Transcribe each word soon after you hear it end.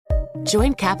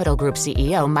Join Capital Group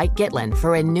CEO Mike Gitlin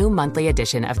for a new monthly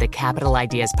edition of the Capital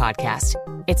Ideas Podcast.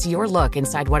 It's your look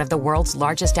inside one of the world's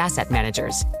largest asset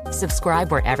managers.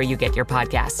 Subscribe wherever you get your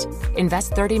podcasts.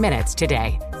 Invest 30 minutes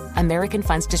today. American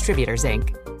Funds Distributors,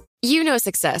 Inc. You know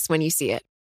success when you see it.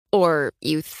 Or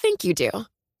you think you do.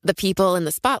 The people in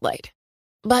the spotlight.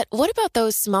 But what about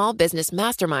those small business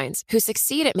masterminds who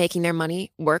succeed at making their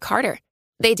money work harder?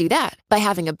 They do that by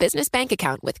having a business bank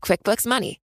account with QuickBooks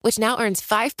Money, which now earns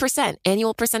 5%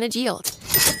 annual percentage yield.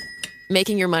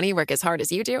 Making your money work as hard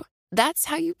as you do? That's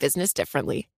how you business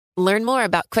differently. Learn more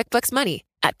about QuickBooks Money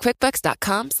at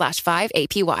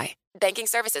quickbooks.com/5APY. Banking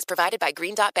services provided by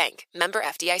Green Dot Bank. Member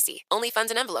FDIC. Only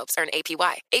funds and envelopes earn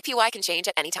APY. APY can change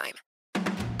at any time.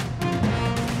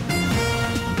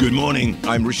 Good morning.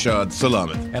 I'm Rashad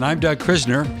Salamat. And I'm Doug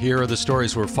Krisner. Here are the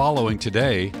stories we're following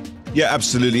today. Yeah,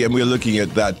 absolutely. And we're looking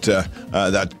at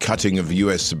that cutting of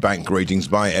U.S. bank ratings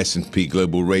by S&P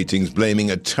Global Ratings,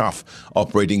 blaming a tough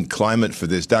operating climate for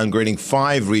this, downgrading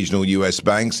 5 regional U.S.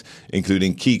 banks,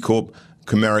 including KeyCorp,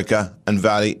 Comerica, and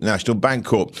Valley National Bank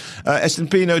Corp.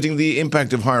 S&P noting the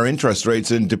impact of higher interest rates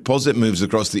and deposit moves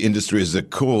across the industry as a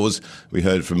cause. We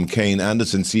heard from Kane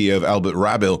Anderson, CEO of Albert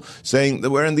Rabil, saying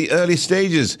that we're in the early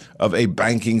stages of a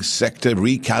banking sector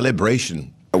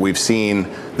recalibration. We've seen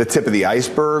the tip of the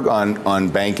iceberg on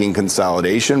banking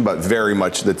consolidation, but very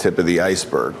much the tip of the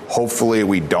iceberg. Hopefully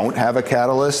we don't have a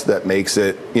catalyst that makes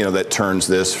it, that turns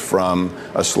this from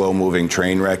a slow-moving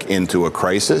train wreck into a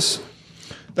crisis.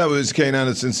 That was Kane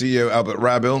Anderson, CEO Albert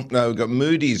Rabil. Now, we've got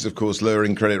Moody's, of course,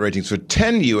 lowering credit ratings for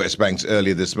 10 U.S. banks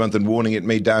earlier this month and warning it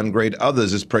may downgrade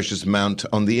others as pressures mount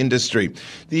on the industry.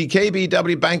 The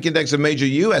KBW Bank Index of major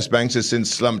U.S. banks has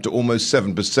since slumped to almost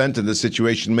 7%, and the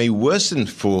situation may worsen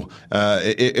if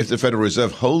the Federal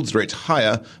Reserve holds rates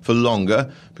higher for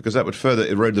longer, because that would further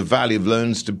erode the value of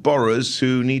loans to borrowers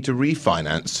who need to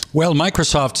refinance. Well,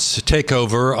 Microsoft's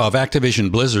takeover of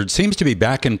Activision Blizzard seems to be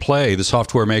back in play. The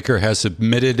software maker has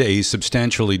submitted a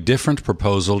substantially different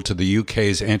proposal to the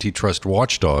UK's antitrust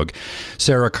watchdog.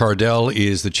 Sarah Cardell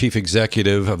is the chief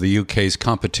executive of the UK's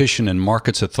Competition and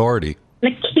Markets Authority.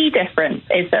 The key difference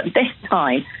is that this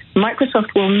time,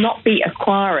 Microsoft will not be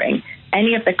acquiring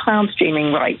any of the cloud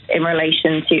streaming rights in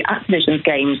relation to Activision's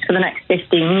games for the next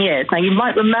 15 years. Now, you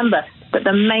might remember that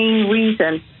the main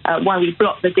reason why we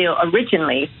blocked the deal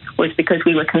originally was because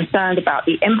we were concerned about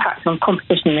the impact on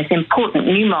competition in this important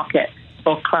new market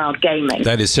for cloud gaming.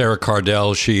 That is Sarah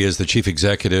Cardell. She is the chief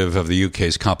executive of the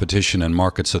UK's Competition and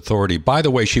Markets Authority. By the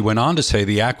way, she went on to say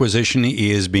the acquisition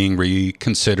is being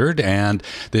reconsidered, and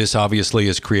this obviously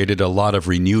has created a lot of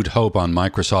renewed hope on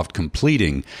Microsoft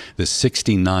completing the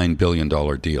 $69 billion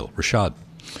deal. Rashad.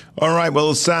 All right,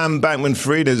 well, Sam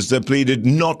Bankman-Fried has pleaded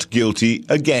not guilty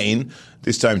again,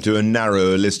 this time to a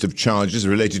narrower list of charges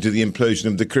related to the implosion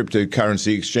of the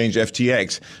cryptocurrency exchange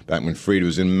FTX. Bankman-Fried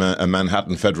was in a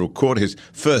Manhattan federal court, his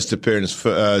first appearance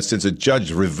since a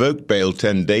judge revoked bail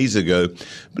 10 days ago.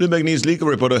 Bloomberg News legal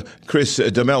reporter Chris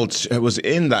Demelch was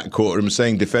in that courtroom,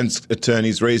 saying defense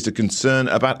attorneys raised a concern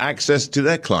about access to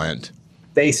their client.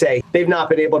 They say they've not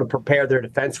been able to prepare their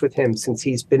defense with him since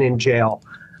he's been in jail.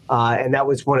 And that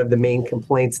was one of the main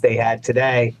complaints they had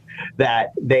today,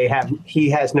 that he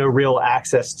has no real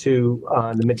access to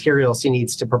the materials he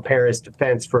needs to prepare his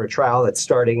defense for a trial that's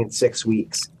starting in 6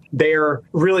 weeks. They're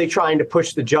really trying to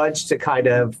push the judge to kind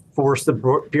of force the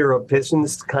Bureau of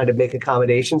Prisons to kind of make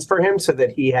accommodations for him so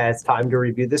that he has time to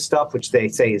review this stuff, which they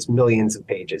say is millions of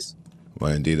pages.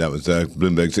 Well, indeed, that was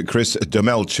Bloomberg's Chris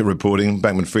Demelch reporting.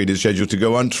 Bankman-Fried is scheduled to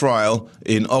go on trial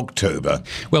in October.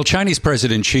 Well, Chinese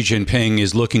President Xi Jinping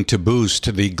is looking to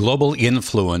boost the global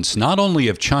influence, not only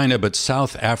of China, but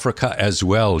South Africa as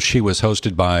well. She was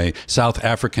hosted by South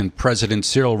African President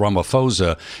Cyril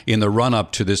Ramaphosa in the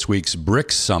run-up to this week's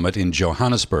BRICS summit in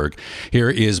Johannesburg.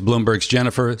 Here is Bloomberg's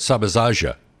Jennifer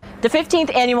Sabazaja. The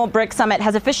 15th annual BRICS summit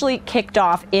has officially kicked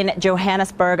off in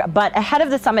Johannesburg, but ahead of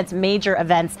the summit's major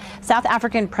events, South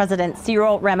African President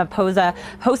Cyril Ramaphosa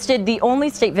hosted the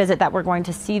only state visit that we're going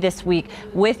to see this week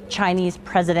with Chinese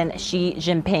President Xi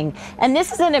Jinping. And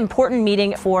this is an important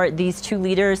meeting for these two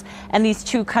leaders and these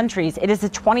two countries. It is the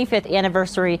 25th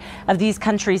anniversary of these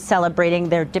countries celebrating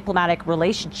their diplomatic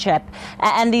relationship.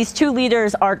 And these two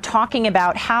leaders are talking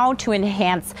about how to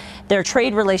enhance their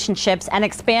trade relationships and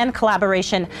expand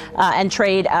collaboration and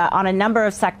trade on a number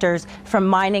of sectors, from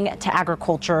mining to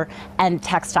agriculture and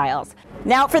textiles.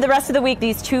 Now, for the rest of the week,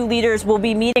 these two leaders will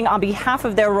be meeting on behalf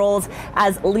of their roles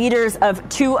as leaders of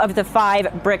 2 of the 5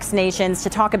 BRICS nations to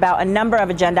talk about a number of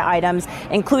agenda items,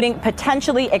 including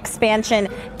potentially expansion,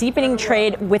 deepening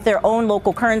trade with their own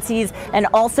local currencies, and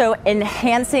also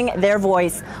enhancing their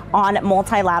voice on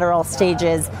multilateral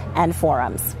stages and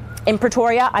forums. In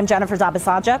Pretoria, I'm Jennifer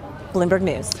Zabasaja, Bloomberg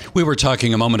News. We were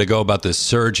talking a moment ago about the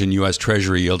surge in U.S.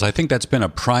 Treasury yields. I think that's been a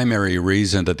primary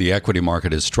reason that the equity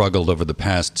market has struggled over the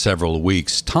past several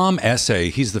weeks. Tom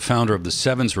Essay, he's the founder of the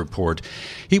Sevens Report.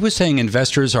 He was saying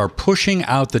investors are pushing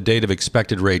out the date of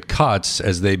expected rate cuts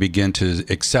as they begin to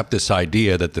accept this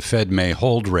idea that the Fed may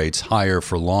hold rates higher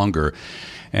for longer.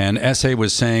 And Essay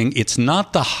was saying it's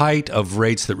not the height of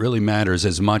rates that really matters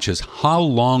as much as how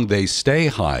long they stay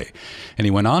high. And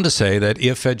he went on to say that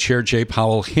if Fed Chair Jay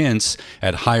Powell hints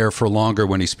at higher for longer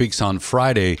when he speaks on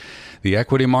Friday, the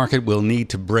equity market will need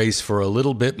to brace for a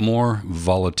little bit more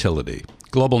volatility.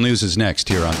 Global News is next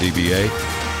here on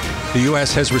DBA. The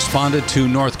U.S. has responded to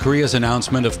North Korea's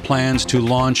announcement of plans to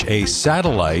launch a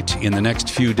satellite in the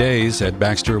next few days. Ed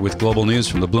Baxter with Global News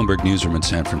from the Bloomberg Newsroom in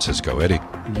San Francisco. Eddie.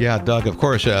 Yeah, Doug, of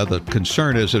course, the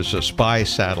concern is it's a spy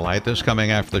satellite. This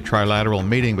coming after the trilateral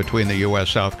meeting between the U.S.,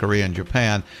 South Korea, and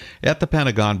Japan. At the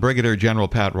Pentagon, Brigadier General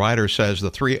Pat Ryder says the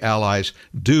 3 allies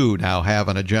do now have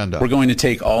an agenda. We're going to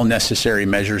take all necessary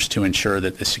measures to ensure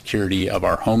that the security of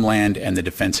our homeland and the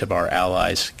defense of our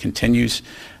allies continues.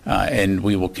 And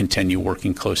we will continue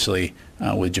working closely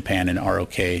with Japan and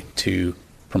ROK to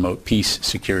promote peace,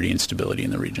 security, and stability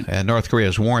in the region. And North Korea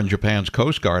has warned Japan's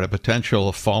Coast Guard of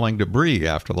potential falling debris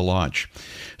after the launch.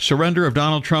 Surrender of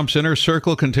Donald Trump's inner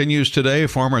circle continues today.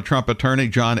 Former Trump attorney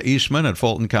John Eastman at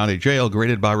Fulton County Jail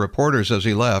greeted by reporters as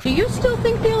he left. Do you still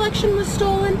think the election was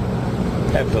stolen?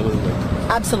 Absolutely.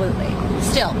 Absolutely.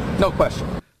 Still. No question.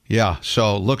 Yeah,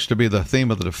 so looks to be the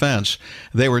theme of the defense.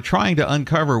 They were trying to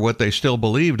uncover what they still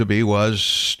believe to be was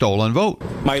stolen vote.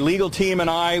 My legal team and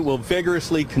I will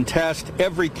vigorously contest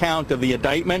every count of the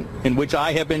indictment in which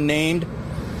I have been named,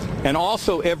 and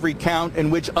also every count in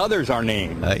which others are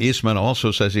named. Eastman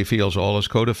also says he feels all his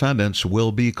co-defendants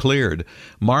will be cleared.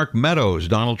 Mark Meadows,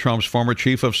 Donald Trump's former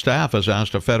chief of staff, has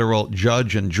asked a federal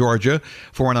judge in Georgia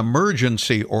for an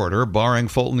emergency order barring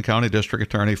Fulton County District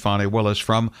Attorney Fonnie Willis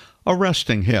from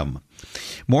arresting him.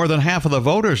 More than half of the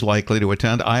voters likely to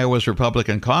attend Iowa's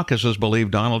Republican caucuses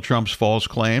believe Donald Trump's false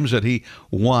claims that he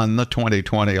won the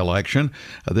 2020 election.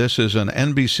 This is an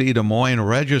NBC Des Moines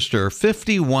Register.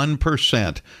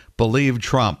 51% believe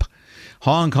Trump.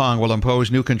 Hong Kong will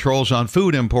impose new controls on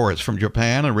food imports from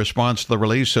Japan in response to the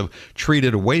release of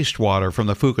treated wastewater from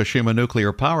the Fukushima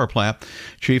nuclear power plant.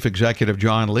 Chief Executive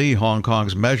John Lee, Hong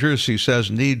Kong's measures, he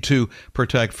says, need to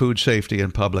protect food safety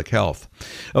and public health.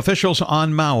 Officials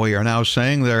on Maui are now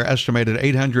saying there are estimated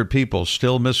 800 people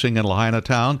still missing in Lahaina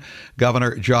town.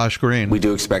 Governor Josh Green. We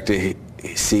do expect to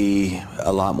see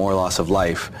a lot more loss of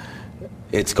life.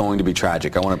 It's going to be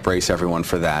tragic. I want to brace everyone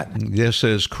for that. This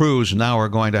is crews now are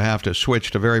going to have to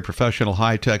switch to very professional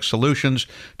high-tech solutions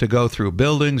to go through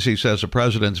buildings. He says the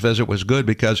president's visit was good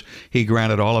because he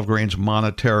granted Olive Green's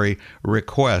monetary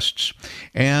requests.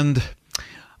 And,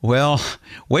 well,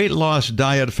 weight loss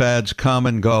diet fads come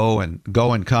and go and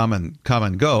go and come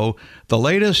and go. The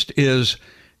latest is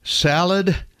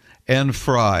salad and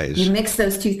fries. You mix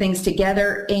those two things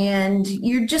together and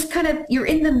you're just you're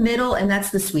in the middle, and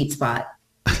that's the sweet spot.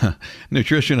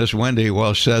 Nutritionist Wendy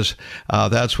Welsh says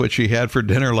that's what she had for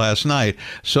dinner last night.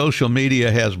 Social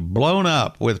media has blown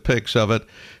up with pics of it.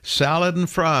 Salad and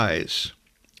fries.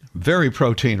 Very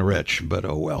protein rich, but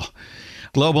oh well.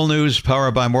 Global News,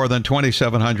 powered by more than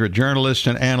 2,700 journalists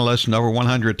and analysts in over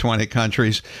 120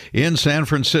 countries. In San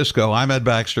Francisco, I'm Ed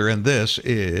Baxter, and this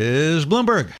is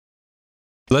Bloomberg.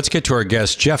 Let's get to our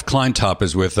guest. Jeff Kleintop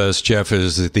is with us. Jeff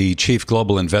is the Chief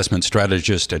Global Investment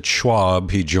Strategist at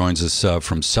Schwab. He joins us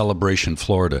from Celebration,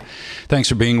 Florida. Thanks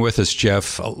for being with us,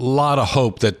 Jeff. A lot of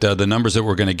hope that the numbers that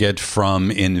we're going to get from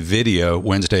NVIDIA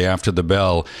Wednesday after the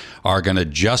bell are going to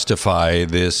justify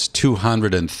this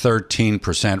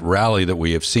 213% rally that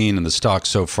we have seen in the stock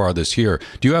so far this year.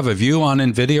 Do you have a view on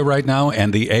NVIDIA right now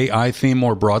and the AI theme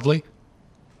more broadly?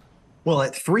 Well,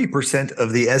 at 3%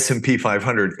 of the S&P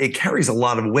 500, it carries a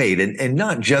lot of weight, and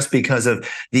not just because of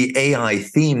the AI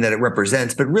theme that it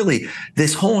represents, but really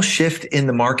this whole shift in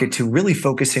the market to really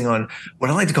focusing on what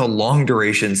I like to call long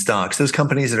duration stocks, those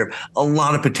companies that have a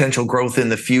lot of potential growth in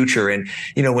the future. And,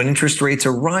 you know, when interest rates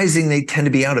are rising, they tend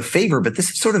to be out of favor, but this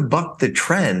has sort of bucked the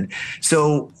trend.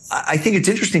 So I think it's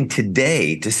interesting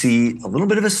today to see a little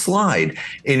bit of a slide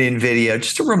in NVIDIA.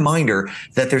 Just a reminder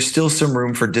that there's still some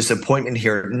room for disappointment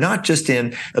here, not just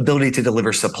in ability to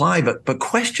deliver supply, but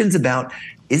questions about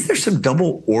is there some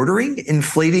double ordering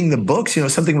inflating the books?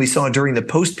 Something we saw during the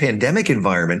post-pandemic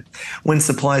environment when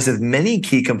supplies of many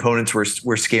key components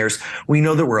were scarce. We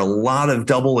know there were a lot of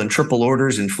double and triple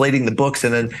orders inflating the books,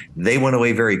 and then they went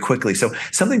away very quickly. So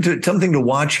something to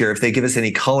watch here if they give us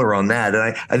any color on that.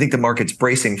 And I think the market's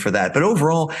bracing for that. But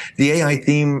overall, the AI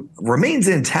theme remains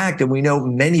intact, and we know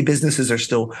many businesses are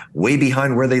still way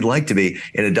behind where they'd like to be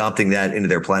in adopting that into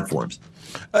their platforms.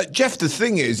 Jeff, the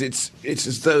thing is, it's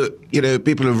as though,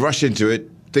 people have rushed into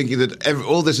it thinking that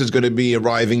all this is going to be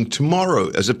arriving tomorrow,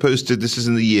 as opposed to this is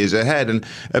in the years ahead. And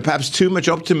perhaps too much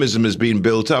optimism has been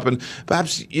built up. And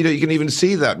perhaps, you can even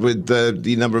see that with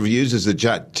the number of users that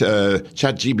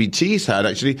ChatGPT's had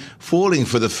actually falling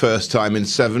for the first time in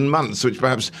 7 months, which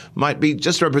perhaps might be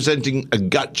just representing a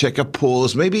gut check, a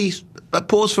pause, maybe a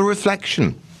pause for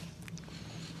reflection.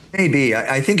 Maybe.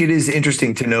 I think it is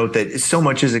interesting to note that so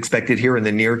much is expected here in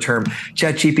the near term.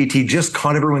 ChatGPT just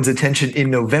caught everyone's attention in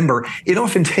November. It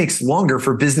often takes longer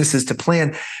for businesses to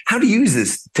plan how to use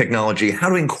this technology, how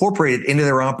to incorporate it into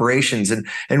their operations and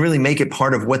really make it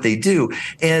part of what they do.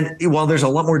 And while there's a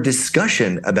lot more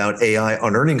discussion about AI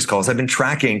on earnings calls, I've been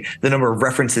tracking the number of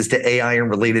references to AI and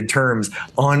related terms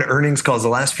on earnings calls the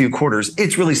last few quarters.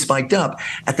 It's really spiked up.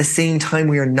 At the same time,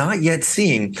 we are not yet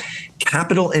seeing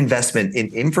capital investment in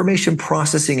information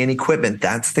processing and equipment.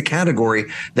 That's the category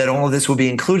that all of this will be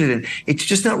included in. It's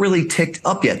just not really ticked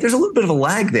up yet. There's a little bit of a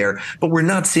lag there, but we're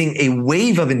not seeing a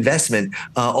wave of investment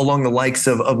along the likes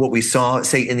of what we saw,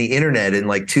 say, in the internet in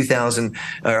like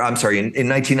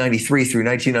 1993 through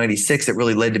 1996 that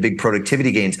really led to big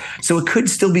productivity gains. So it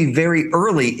could still be very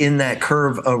early in that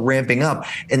curve ramping up,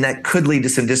 and that could lead to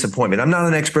some disappointment. I'm not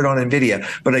an expert on NVIDIA,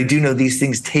 but I do know these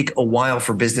things take a while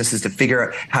for businesses to figure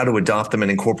out how to adopt them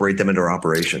and incorporate them into our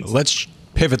operations. Let's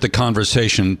pivot the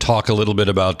conversation, talk a little bit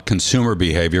about consumer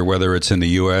behavior, whether it's in the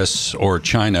U.S. or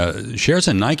China. Shares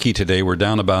in Nike today were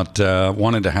down about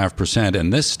 1.5%,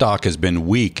 and this stock has been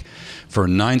weak for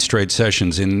 9 straight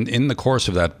sessions in the course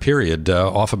of that period,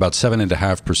 off about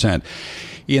 7.5%.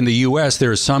 In the U.S.,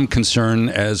 there is some concern,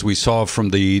 as we saw from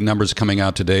the numbers coming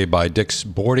out today by Dick's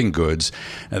Sporting Goods,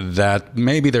 that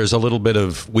maybe there's a little bit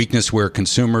of weakness where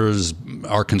consumers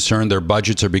are concerned their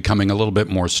budgets are becoming a little bit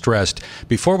more stressed.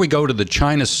 Before we go to the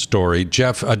China story,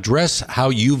 Jeff, address how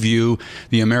you view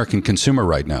the American consumer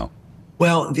right now.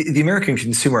 Well, the American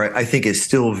consumer, I think, is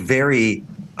still very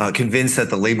convinced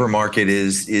that the labor market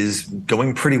is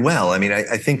going pretty well. I mean,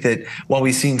 I think that while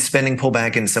we've seen spending pull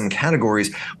back in some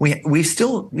categories, we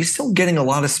still getting a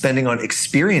lot of spending on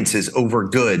experiences over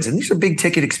goods, and these are big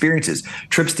ticket experiences: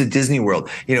 trips to Disney World,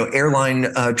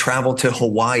 airline travel to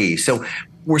Hawaii. So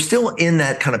we're still in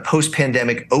that kind of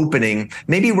post-pandemic opening.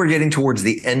 Maybe we're getting towards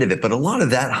the end of it, but a lot of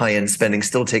that high-end spending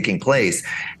still taking place,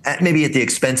 maybe at the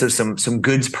expense of some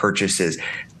goods purchases.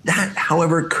 That,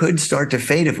 however, could start to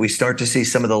fade if we start to see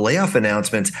some of the layoff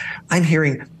announcements I'm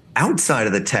hearing outside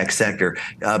of the tech sector,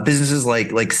 businesses like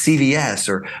CVS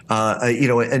or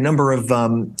a number of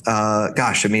in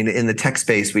the tech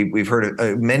space we've heard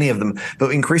of many of them,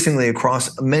 but increasingly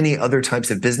across many other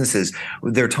types of businesses,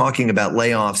 they're talking about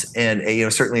layoffs, and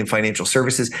certainly in financial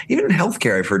services, even in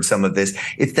healthcare, I've heard some of this.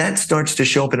 If that starts to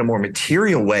show up in a more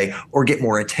material way or get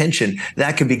more attention,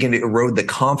 that could begin to erode the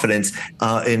confidence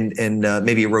and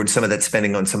maybe erode some of that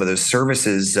spending on some of those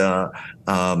services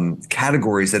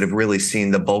categories that have really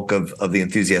seen the bulk of the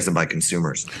enthusiasm by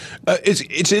consumers.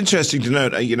 It's interesting to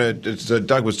note,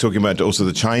 Doug was talking about also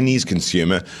the Chinese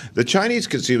consumer. The Chinese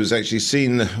consumer has actually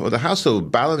seen, the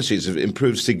household balance sheets have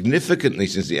improved significantly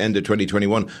since the end of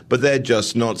 2021, but they're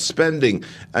just not spending.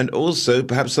 And also,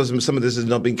 perhaps some of this has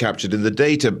not been captured in the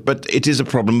data, but it is a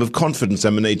problem of confidence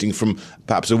emanating from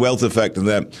perhaps a wealth effect, and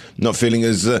they're not feeling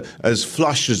as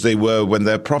flush as they were when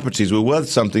their properties were worth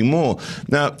something more.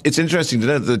 Now, it's interesting to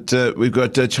note that we've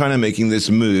got China making this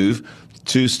move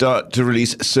to start to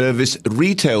release service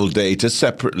retail data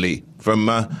separately from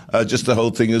just the whole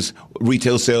thing as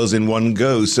retail sales in one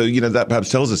go. So, that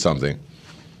perhaps tells us something.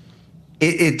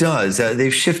 It does.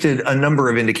 They've shifted a number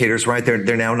of indicators, right?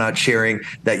 They're now not sharing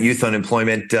that youth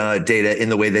unemployment data in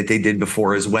the way that they did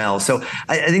before as well. So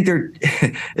I think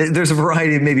there's a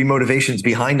variety of maybe motivations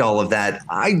behind all of that.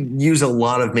 I use a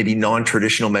lot of maybe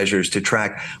non-traditional measures to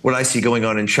track what I see going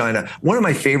on in China. One of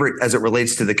my favorite as it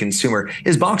relates to the consumer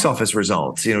is box office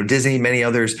results. Disney, many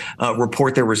others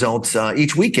report their results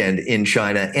each weekend in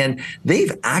China, and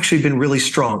they've actually been really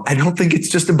strong. I don't think it's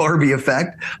just a Barbie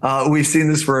effect. We've seen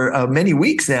this for many many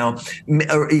weeks now,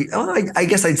 I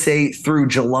guess I'd say through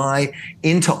July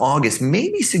into August,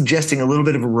 maybe suggesting a little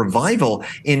bit of a revival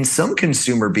in some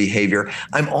consumer behavior.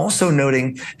 I'm also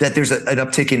noting that there's an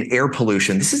uptick in air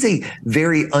pollution. This is a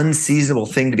very unseasonable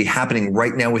thing to be happening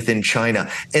right now within China.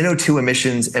 NO2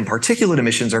 emissions and particulate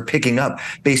emissions are picking up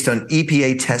based on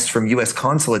EPA tests from U.S.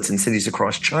 consulates in cities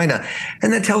across China.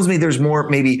 And that tells me there's more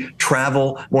maybe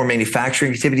travel, more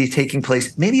manufacturing activity taking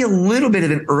place, maybe a little bit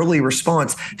of an early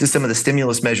response to some of the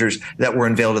stimulus measures that were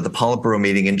unveiled at the Politburo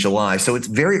meeting in July. So it's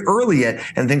very early yet,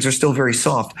 and things are still very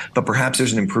soft, but perhaps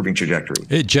there's an improving trajectory.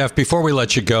 Hey, Jeff, before we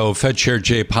let you go, Fed Chair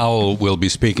Jay Powell will be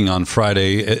speaking on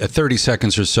Friday. 30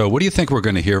 seconds or so. What do you think we're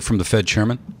going to hear from the Fed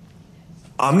chairman?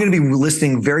 I'm going to be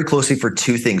listening very closely for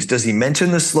two things. Does he mention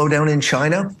the slowdown in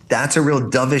China? That's a real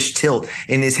dovish tilt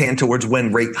in his hand towards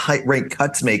when rate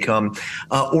cuts may come.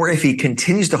 Or if he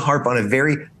continues to harp on a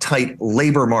very tight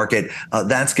labor market,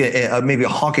 that's maybe a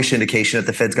hawkish indication that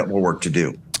the Fed's got more work to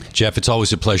do. Jeff, it's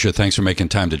always a pleasure. Thanks for making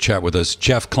time to chat with us.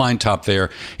 Jeff Kleintop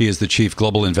there. He is the Chief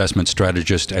Global Investment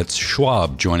Strategist at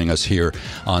Schwab, joining us here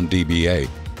on DBA.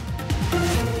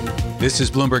 This is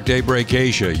Bloomberg Daybreak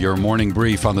Asia, your morning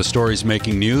brief on the stories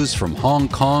making news from Hong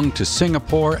Kong to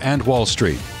Singapore and Wall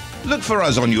Street. Look for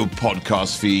us on your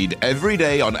podcast feed every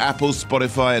day on Apple,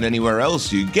 Spotify, and anywhere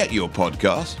else you get your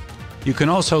podcast. You can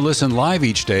also listen live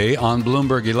each day on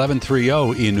Bloomberg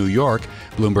 1130 in New York,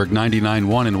 Bloomberg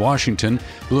 99.1 in Washington,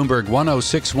 Bloomberg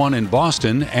 106.1 in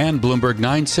Boston, and Bloomberg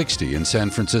 960 in San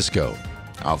Francisco.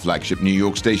 Our flagship New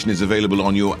York station is available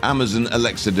on your Amazon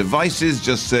Alexa devices.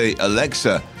 Just say,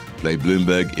 Alexa, play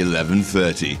Bloomberg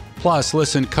 1130. Plus,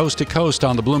 listen coast to coast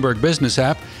on the Bloomberg Business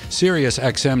app, Sirius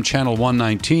XM Channel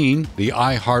 119, the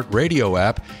iHeartRadio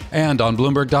app, and on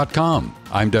Bloomberg.com.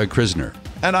 I'm Doug Krisner.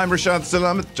 And I'm Rashad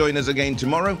Salamat. Join us again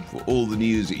tomorrow for all the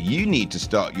news you need to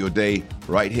start your day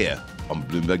right here on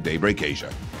Bloomberg Daybreak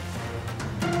Asia.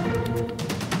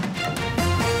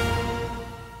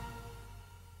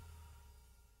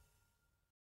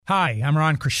 Hi, I'm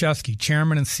Ron Kraszewski,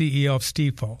 Chairman and CEO of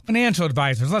Stifel. Financial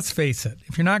advisors, let's face it,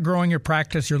 if you're not growing your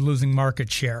practice, you're losing market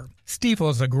share.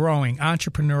 Stifel is a growing,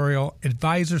 entrepreneurial,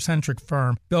 advisor-centric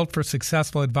firm built for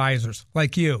successful advisors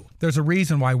like you. There's a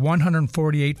reason why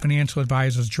 148 financial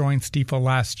advisors joined Stifel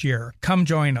last year. Come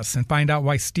join us and find out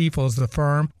why Stifel is the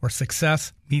firm where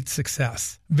success meets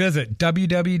success. Visit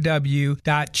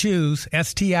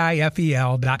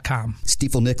www.choosestifel.com.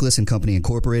 Stifel Nicholas and Company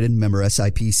Incorporated, member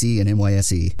SIPC and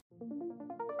NYSE.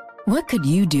 What could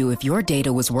you do if your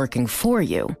data was working for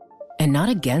you and not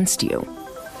against you?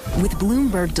 With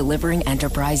Bloomberg delivering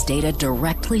enterprise data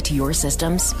directly to your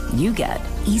systems, you get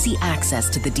easy access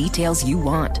to the details you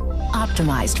want,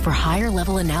 optimized for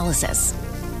higher-level analysis,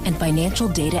 and financial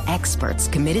data experts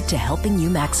committed to helping you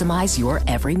maximize your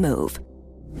every move.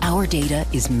 Our data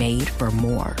is made for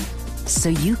more, so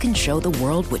you can show the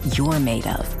world what you're made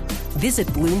of. Visit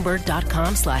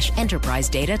Bloomberg.com/enterprise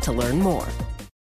data to learn more.